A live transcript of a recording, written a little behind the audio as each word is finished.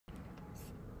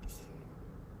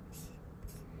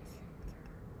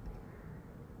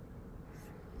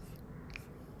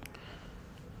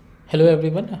Hello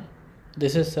everyone,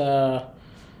 this is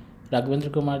Raghvendra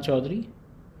Kumar Chaudhary,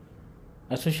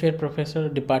 Associate Professor,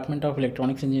 Department of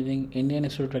Electronics Engineering, Indian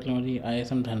Institute of Technology,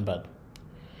 ISM Dhanbad.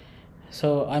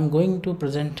 So I'm going to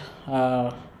present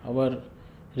our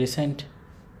recent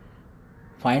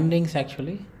findings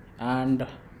actually, and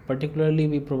particularly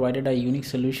we provided a unique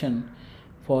solution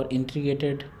for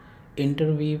integrated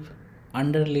interweave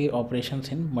underlay operations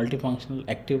in multifunctional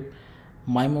active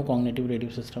MIMO cognitive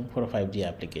radio system for 5G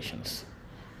applications.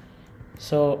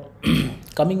 So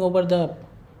coming over the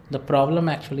problem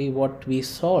actually what we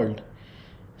solved.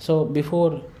 So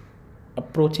before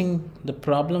approaching the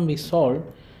problem we solved,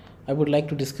 I would like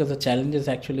to discuss the challenges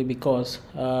actually, because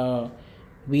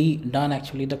we done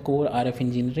actually the core RF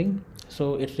engineering.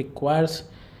 So it requires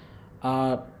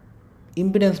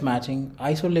impedance matching,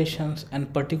 isolations,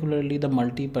 and particularly the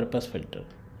multi-purpose filter,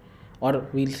 or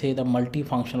we'll say the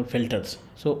multifunctional filters.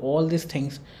 So all these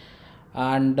things,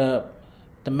 and the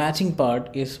matching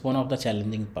part is one of the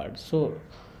challenging parts. So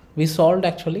we solved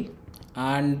actually,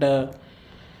 and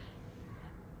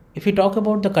if we talk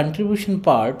about the contribution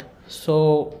part,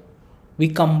 so we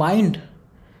combined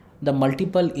the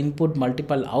multiple input,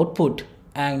 multiple output,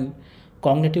 and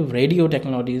cognitive radio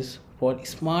technologies for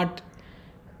smart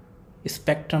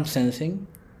spectrum sensing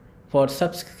for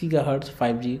sub-6 GHz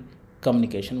 5G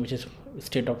communication, which is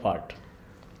state of art.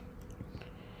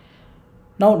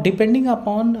 Now, depending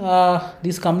upon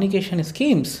these communication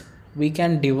schemes, we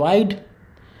can divide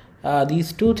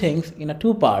these two things in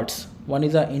two parts. One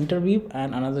is an interweave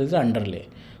and another is an underlay.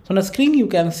 So on the screen you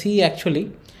can see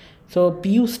actually, so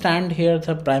PU stand here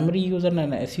the primary user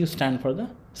and SU stand for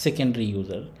the secondary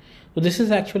user. So this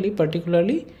is actually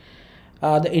particularly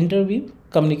the interweave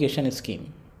communication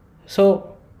scheme. So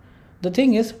the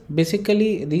thing is,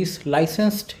 basically these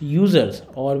licensed users,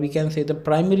 or we can say the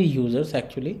primary users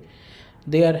actually,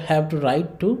 they have to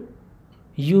right to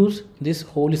use this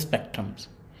whole spectrums.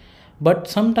 But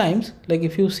sometimes, like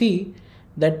if you see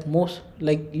that most,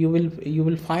 like you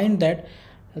will find that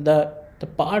the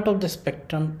part of the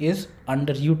spectrum is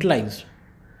underutilized.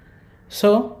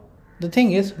 So the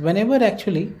thing is, whenever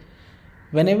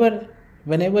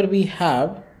we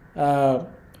have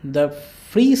the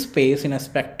free space in a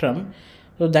spectrum,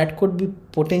 so that could be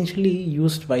potentially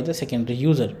used by the secondary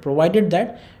user, provided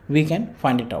that we can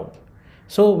find it out.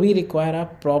 So we require a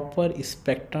proper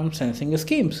spectrum sensing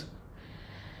schemes,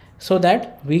 so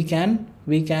that we can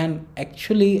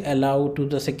actually allow to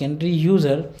the secondary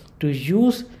user to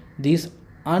use this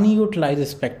unutilized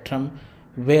spectrum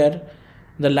where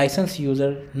the licensed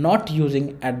user not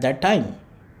using at that time.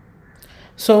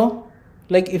 So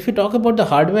like if we talk about the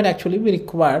hardware, actually we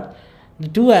require the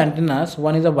two antennas.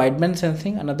 One is a wideband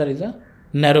sensing, another is a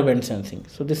narrowband sensing.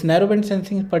 So this narrowband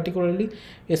sensing particularly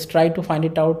is try to find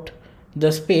it out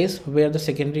the space where the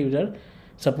secondary user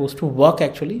supposed to work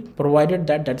actually, provided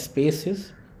that that space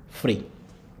is free.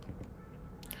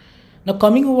 Now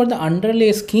coming over the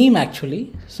underlay scheme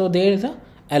actually, so there is a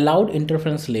allowed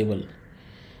interference level.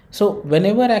 So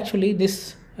whenever actually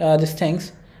this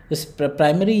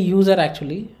primary user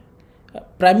actually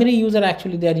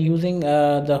they are using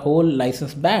the whole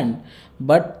license band,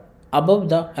 but above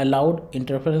the allowed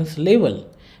interference level,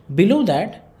 below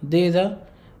that there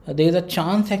is a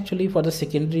chance actually for the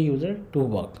secondary user to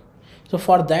work. So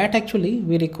for that actually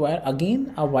we require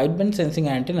again a wideband sensing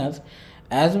antennas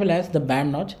as well as the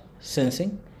band notch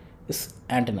sensing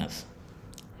antennas.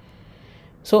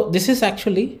 So this is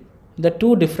actually the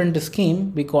two different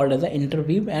scheme we called as the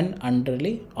interweave and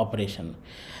underlay operation.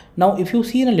 Now if you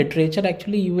see in a literature,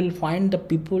 actually you will find the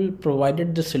people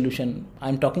provided the solution.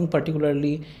 I'm talking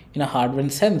particularly in a hardware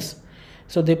sense.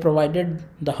 So they provided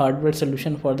the hardware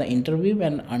solution for the interweave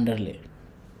and underlay.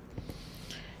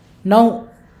 Now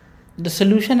the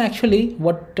solution actually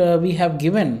what we have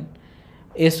given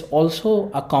is also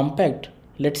a compact.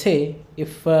 Let's say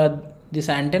if these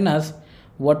antennas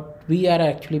what we are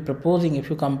actually proposing, if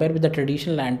you compare with the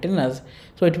traditional antennas,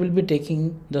 so it will be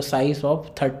taking the size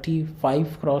of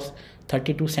 35 cross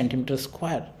 32 centimeters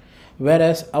square,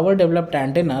 whereas our developed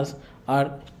antennas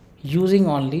are using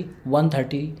only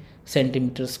 130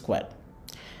 centimeters square.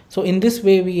 So in this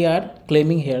way we are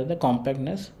claiming here the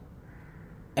compactness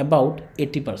about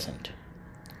 80%.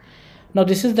 Now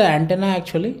this is the antenna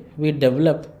actually we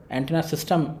develop. Antenna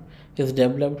system is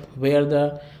developed where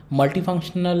the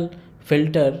multifunctional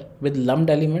filter with lumped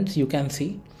elements you can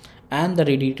see, and the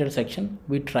radiator section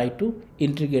we try to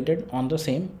integrate it on the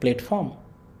same platform.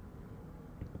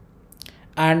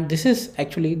 And this is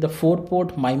actually the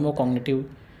 4-port MIMO cognitive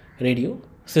radio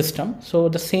system. So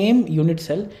the same unit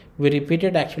cell we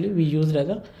repeated, actually we used as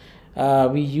a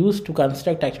we used to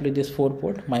construct actually this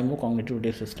 4-port MIMO cognitive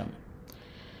radio system.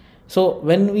 So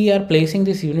when we are placing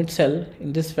this unit cell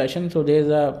in this fashion, so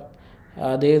there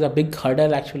is a big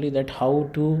hurdle actually, that how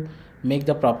to make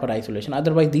the proper isolation.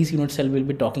 Otherwise these unit cell will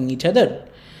be talking each other.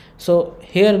 So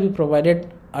here we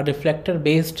provided a reflector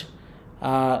based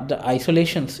the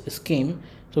isolations scheme,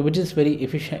 so which is very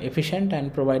efficient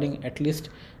and providing at least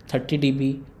 30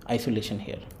 dB isolation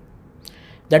here.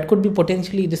 That could be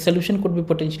potentially, this solution could be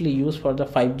potentially used for the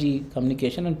 5G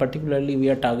communication, and particularly we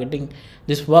are targeting,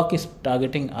 this work is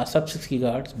targeting a sub 6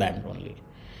 GHz band only.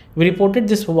 We reported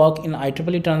this work in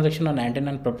IEEE transaction on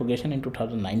antenna and propagation in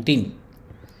 2019.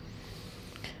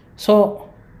 So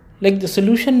like the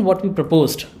solution what we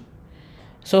proposed,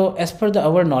 so as per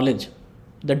our knowledge,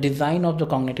 the design of the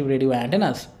cognitive radio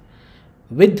antennas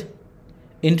with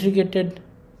integrated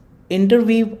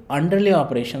interweave-underlay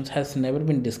operations has never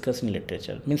been discussed in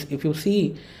literature. Means if you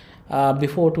see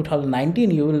before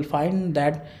 2019, you will find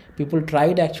that people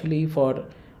tried actually for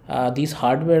these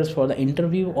hardwares for the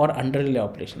interweave or underlay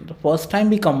operation. The first time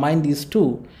we combine these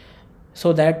two,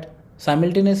 so that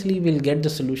simultaneously we'll get the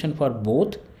solution for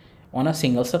both on a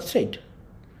single substrate.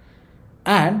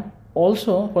 And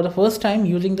also for the first time,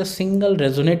 using the single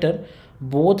resonator,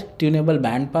 both tunable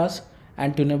band pass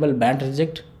and tunable band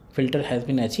reject filter has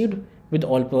been achieved with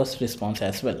all pass response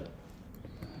as well.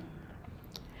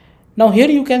 Now here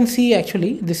you can see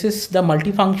actually this is the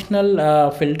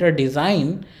multifunctional filter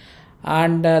design,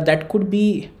 and that could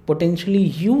be potentially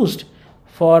used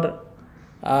for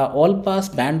all pass,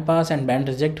 band pass and band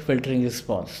reject filtering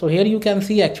response. So here you can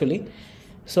see actually,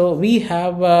 so we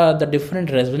have the different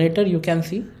resonator, you can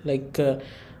see like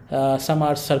some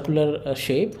are circular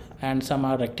shape and some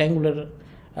are rectangular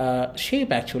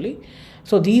shape actually.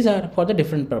 So these are for the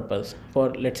different purpose,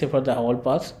 for let's say for the all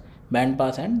pass, band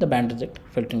pass and the band reject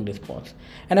filtering response.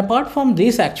 And apart from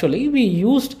this actually we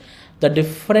used the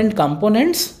different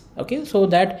components, okay, so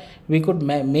that we could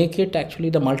make it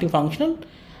actually the multifunctional.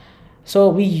 So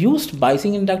we used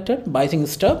biasing inductor, biasing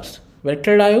stubs,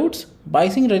 vector diodes,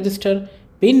 biasing resistor,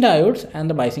 pin diodes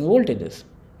and the biasing voltages.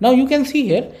 Now you can see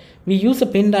here we use the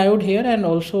pin diode here and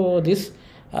also this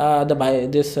vector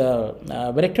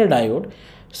diode.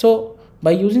 So by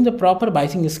using the proper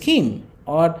biasing scheme,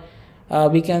 or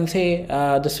we can say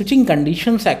the switching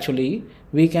conditions actually,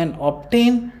 we can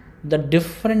obtain the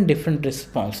different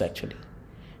response actually.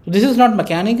 So this is not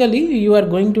mechanically, you are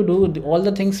going to do all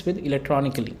the things with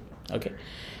electronically, okay.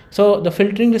 So the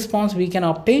filtering response we can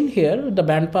obtain here, the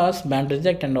band pass, band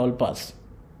reject and all pass.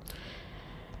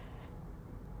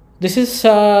 This is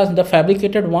the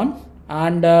fabricated one,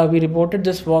 and we reported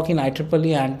this work in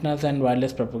IEEE antennas and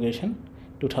wireless propagation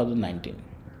 2019.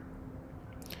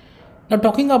 Now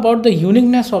talking about the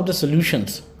uniqueness of the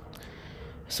solutions.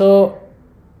 So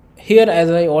here,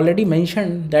 as I already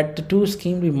mentioned, that the two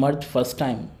schemes we merged first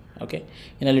time, okay.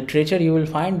 In a literature you will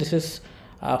find this is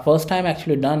first time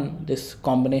actually done, this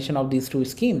combination of these two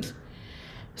schemes.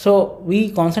 So we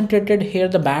concentrated here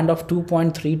the band of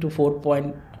 2.3 to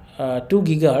 4.2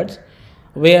 gigahertz,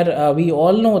 where we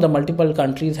all know the multiple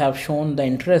countries have shown the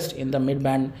interest in the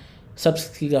mid-band sub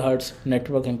 6 gigahertz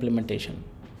network implementation.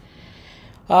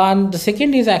 And the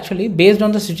second is actually based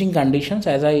on the switching conditions,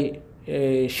 as I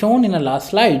shown in the last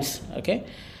slides, okay,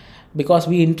 because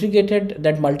we integrated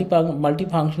that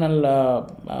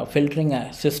multifunctional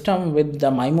filtering system with the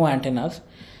MIMO antennas.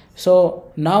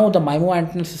 So now the MIMO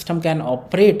antenna system can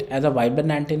operate as a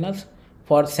wideband antennas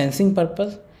for sensing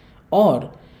purpose,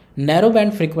 or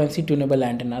narrowband frequency tunable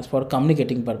antennas for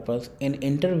communicating purpose in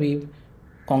interweave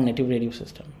cognitive radio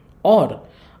system, or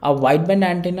a wideband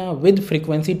antenna with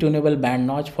frequency tunable band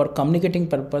notch for communicating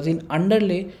purpose in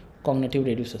underlay cognitive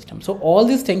radio system. So all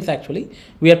these things actually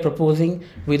we are proposing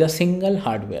with a single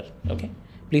hardware, okay,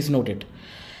 please note it.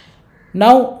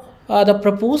 Now the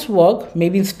proposed work may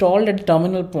be installed at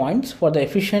terminal points for the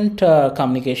efficient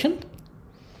communication,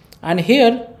 and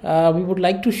here we would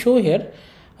like to show here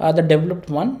the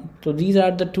developed one. So these are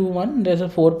the two one. There's a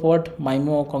 4-port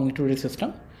MIMO cognitive radio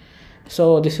system.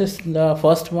 So this is the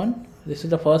first one. This is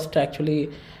the first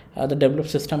actually the developed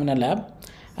system in a lab,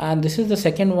 and this is the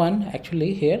second one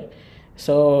actually here.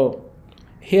 So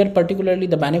here particularly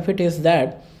the benefit is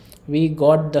that we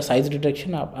got the size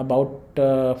reduction of about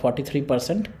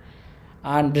 43%,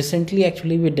 and recently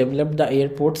actually we developed the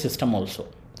airport system also.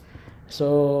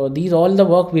 So these all the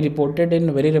work we reported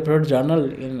in very reputed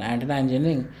journal in antenna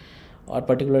engineering, or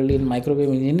particularly in microwave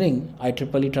engineering,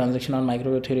 IEEE transaction on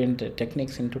microwave theory and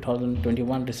techniques in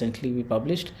 2021 recently we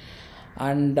published.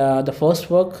 And the first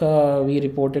work we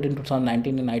reported in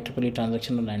 2019 in IEEE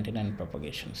transaction on antenna and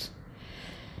propagations.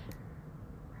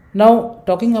 Now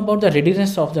talking about the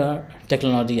readiness of the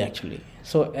technology actually.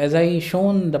 So as I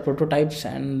shown the prototypes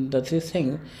and this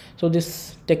thing, so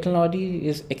this technology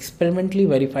is experimentally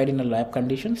verified in the lab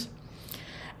conditions,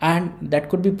 and that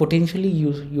could be potentially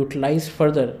utilized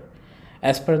further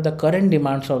as per the current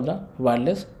demands of the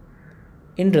wireless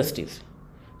industries.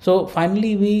 So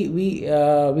finally we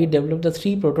developed the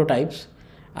 3 prototypes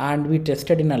and we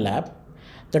tested in a lab.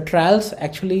 The trials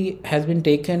actually has been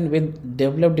taken with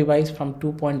developed device from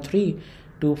 2.3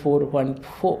 to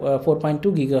 4.2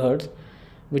 gigahertz,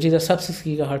 which is a sub 6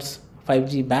 gigahertz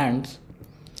 5G bands.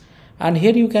 And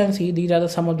here you can see these are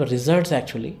some of the results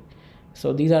actually.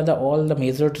 So these are all the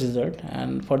measured result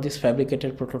and for this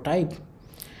fabricated prototype.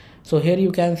 So here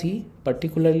you can see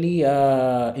particularly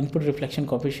input reflection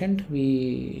coefficient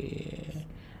we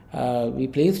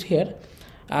placed here,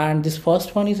 and this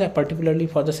first one is particularly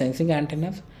for the sensing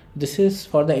antennas. This is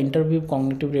for the interweave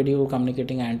cognitive radio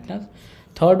communicating antennas.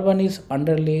 Third one is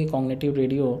underlay cognitive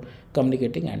radio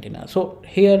communicating antenna. So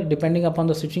here depending upon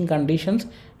the switching conditions,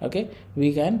 okay,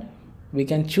 we can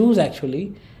choose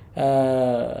actually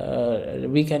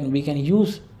we can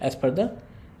use as per the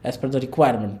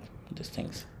requirement these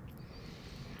things.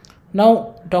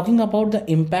 Now talking about the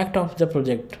impact of the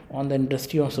project on the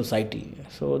industry or society,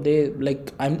 so they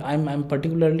like I'm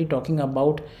particularly talking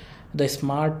about the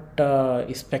smart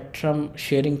spectrum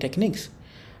sharing techniques.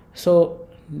 So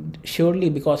surely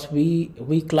because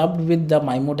we clubbed with the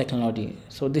MIMO technology,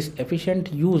 so this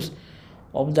efficient use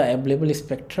of the available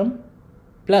spectrum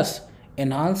plus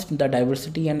enhanced the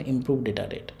diversity and improved data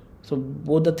rate. So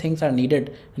both the things are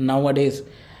needed nowadays,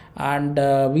 and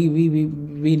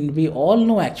we all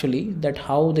know actually that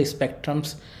how the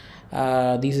spectrums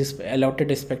these allotted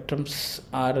spectrums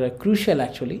are crucial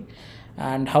actually,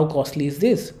 and how costly is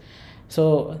this.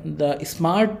 So the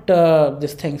smart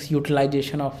this things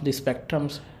utilization of the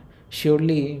spectrums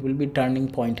surely will be turning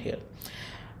point here,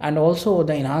 and also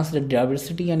the enhanced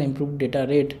diversity and improved data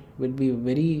rate will be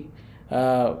very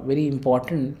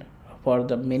important for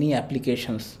the many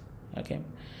applications. Okay,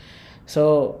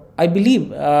 so I believe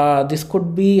this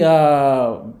could be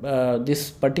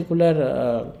this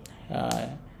particular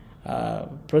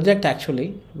project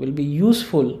actually will be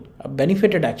useful,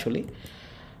 benefited actually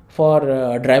for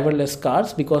driverless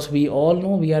cars, because we all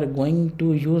know we are going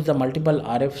to use the multiple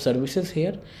RF services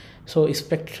here. So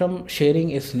spectrum sharing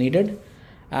is needed,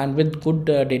 and with good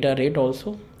data rate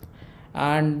also.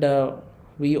 And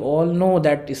we all know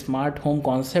that smart home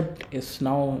concept is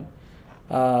now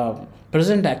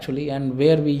present actually, and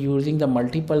where we using the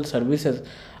multiple services.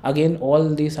 Again all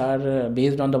these are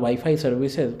based on the Wi-Fi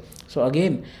services. So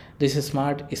again this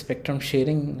smart spectrum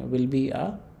sharing will be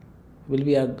a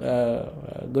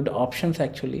good options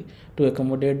actually to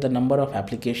accommodate the number of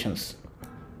applications,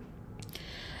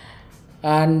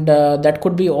 and that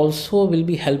could be also will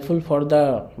be helpful for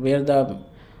the where the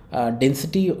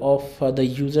density of the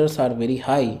users are very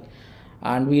high,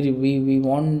 and we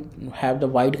want have the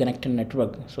wide connected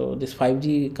network. So this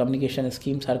 5G communication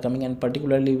schemes are coming, and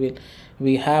particularly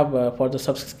we have for the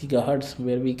sub 6 gigahertz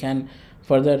where we can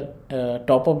further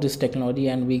top up this technology,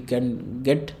 and we can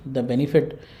get the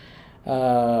benefit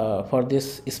for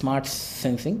this smart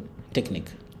sensing technique.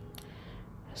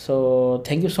 So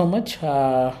thank you so much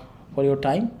for your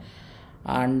time,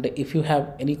 and if you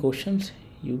have any questions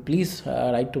you please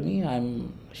write to me.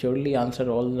 I'm surely answer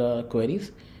all the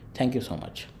queries. Thank you so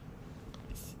much.